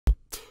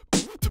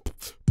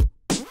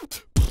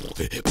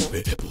Is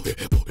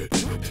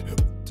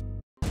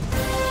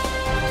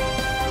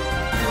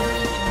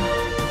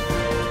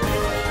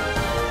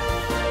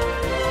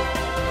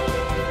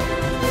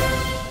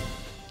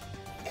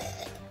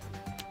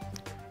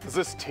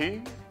this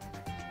tea?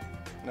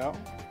 No?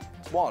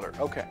 It's water.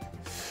 Okay.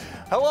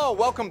 Hello,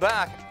 welcome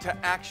back to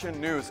Action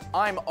News.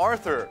 I'm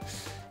Arthur.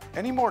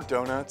 Any more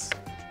donuts?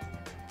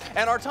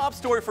 And our top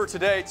story for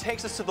today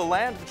takes us to the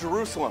land of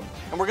Jerusalem.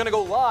 And we're going to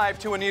go live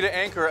to Anita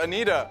Anchor.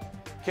 Anita,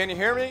 can you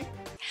hear me?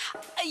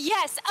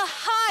 Yes.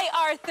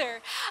 Hi, Arthur.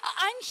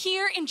 I'm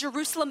here in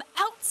Jerusalem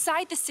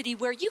outside the city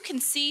where you can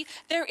see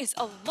there is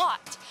a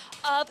lot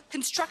of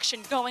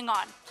construction going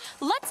on.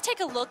 Let's take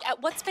a look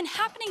at what's been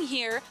happening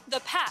here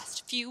the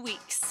past few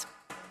weeks.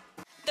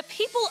 The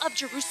people of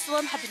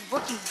Jerusalem have been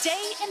working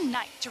day and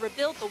night to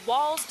rebuild the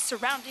walls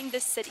surrounding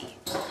this city.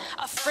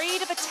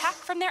 Afraid of attack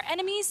from their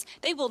enemies,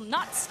 they will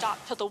not stop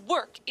till the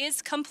work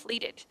is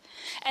completed.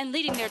 And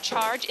leading their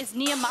charge is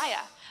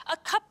Nehemiah, a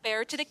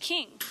cupbearer to the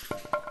king.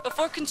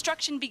 Before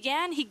construction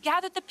began, he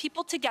gathered the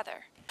people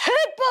together.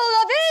 People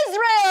of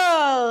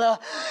Israel!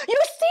 You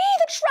see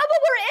the trouble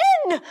we're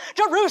in!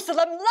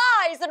 Jerusalem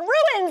lies in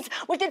ruins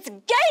with its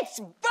gates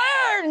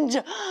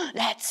burned!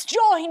 Let's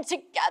join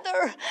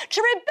together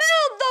to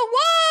rebuild the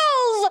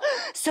walls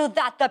so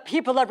that the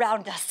people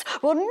around us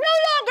will no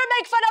longer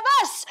make fun of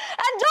us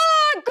and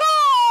our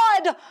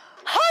God!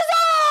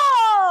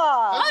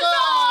 Huzzah!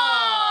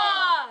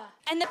 Huzzah!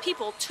 And the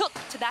people took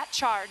to that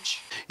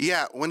charge.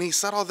 Yeah, when he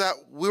said all that,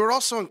 we were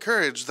also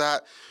encouraged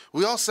that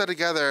we all said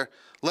together,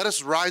 let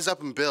us rise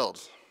up and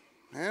build.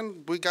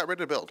 And we got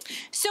ready to build.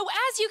 So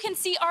as you can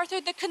see, Arthur,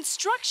 the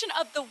construction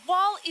of the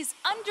wall is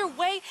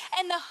underway,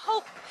 and the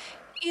hope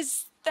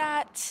is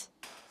that...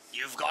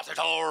 You've got it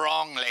all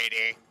wrong,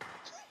 lady.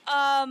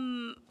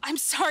 I'm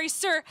sorry,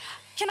 sir.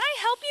 Can I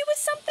help you with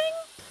something?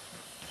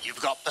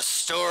 You've got the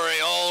story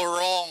all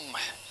wrong.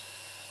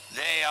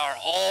 They are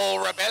all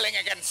rebelling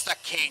against the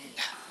king.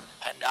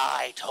 And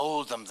I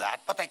told them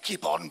that, but they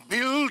keep on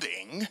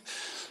building.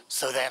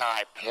 So then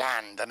I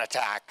planned an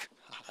attack.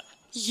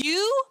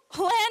 You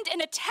planned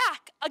an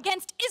attack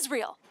against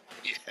Israel?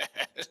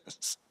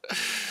 Yes.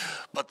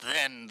 But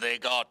then they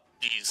got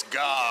these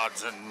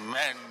guards and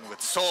men with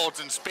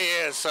swords and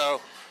spears,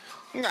 so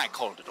I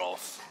called it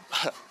off.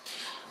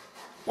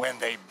 When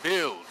they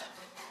build,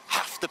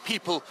 half the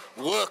people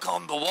work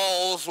on the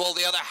walls while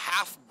the other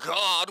half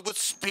guard with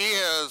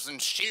spears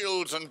and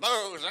shields and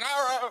bows and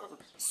arrows.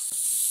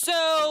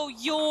 So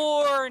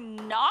you're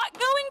not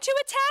going to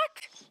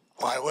attack?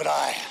 Why would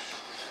I?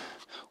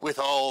 With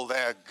all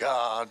their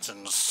guards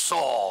and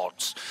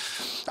swords,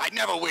 I'd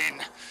never win.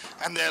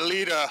 And their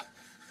leader,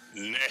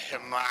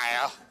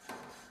 Nehemiah,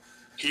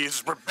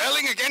 he's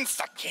rebelling against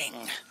the king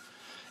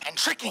and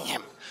tricking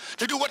him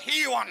to do what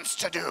he wants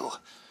to do.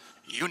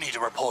 You need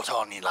to report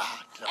on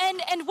Elad.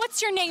 And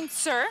what's your name,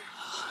 sir?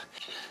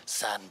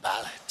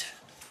 Sanballat.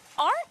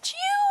 Aren't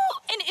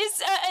you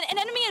an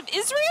enemy of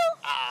Israel?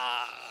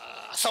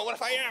 So what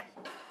if I am?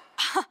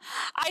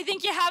 I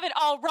think you have it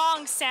all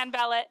wrong,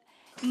 Sanballat.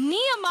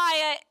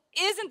 Nehemiah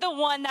isn't the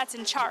one that's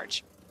in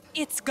charge.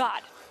 It's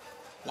God.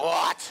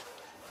 What?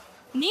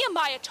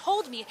 Nehemiah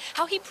told me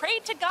how he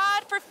prayed to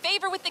God for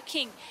favor with the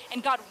king,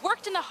 and God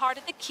worked in the heart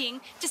of the king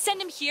to send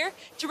him here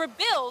to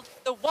rebuild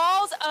the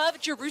walls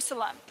of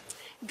Jerusalem.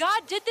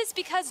 God did this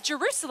because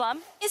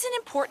Jerusalem is an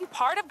important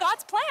part of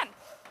God's plan.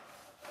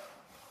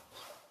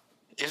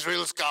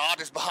 Israel's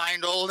God is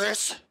behind all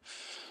this?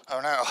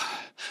 Oh no,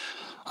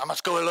 I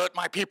must go alert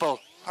my people.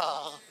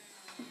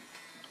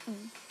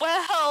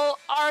 Well,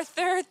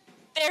 Arthur,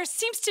 there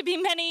seems to be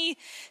many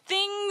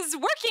things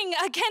working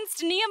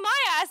against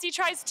Nehemiah as he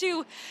tries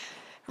to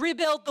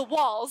rebuild the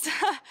walls.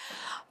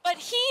 But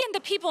he and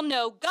the people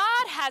know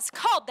God has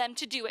called them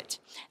to do it.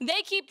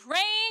 They keep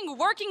praying,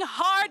 working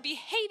hard,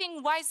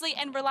 behaving wisely,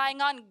 and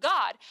relying on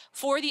God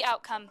for the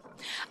outcome.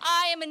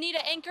 I am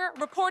Anita Anchor,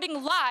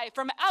 reporting live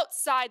from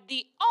outside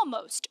the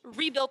almost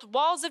rebuilt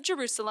walls of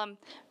Jerusalem.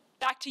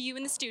 Back to you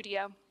in the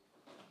studio.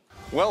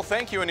 Well,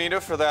 thank you,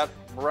 Anita, for that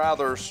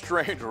rather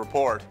strange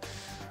report.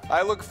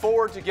 I look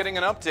forward to getting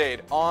an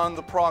update on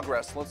the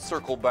progress. Let's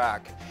circle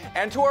back.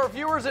 And to our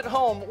viewers at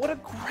home, what a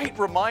great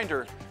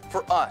reminder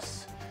for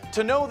us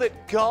to know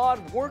that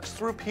God works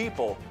through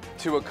people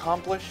to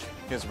accomplish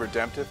his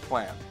redemptive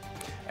plan.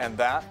 And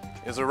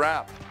that is a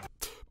wrap.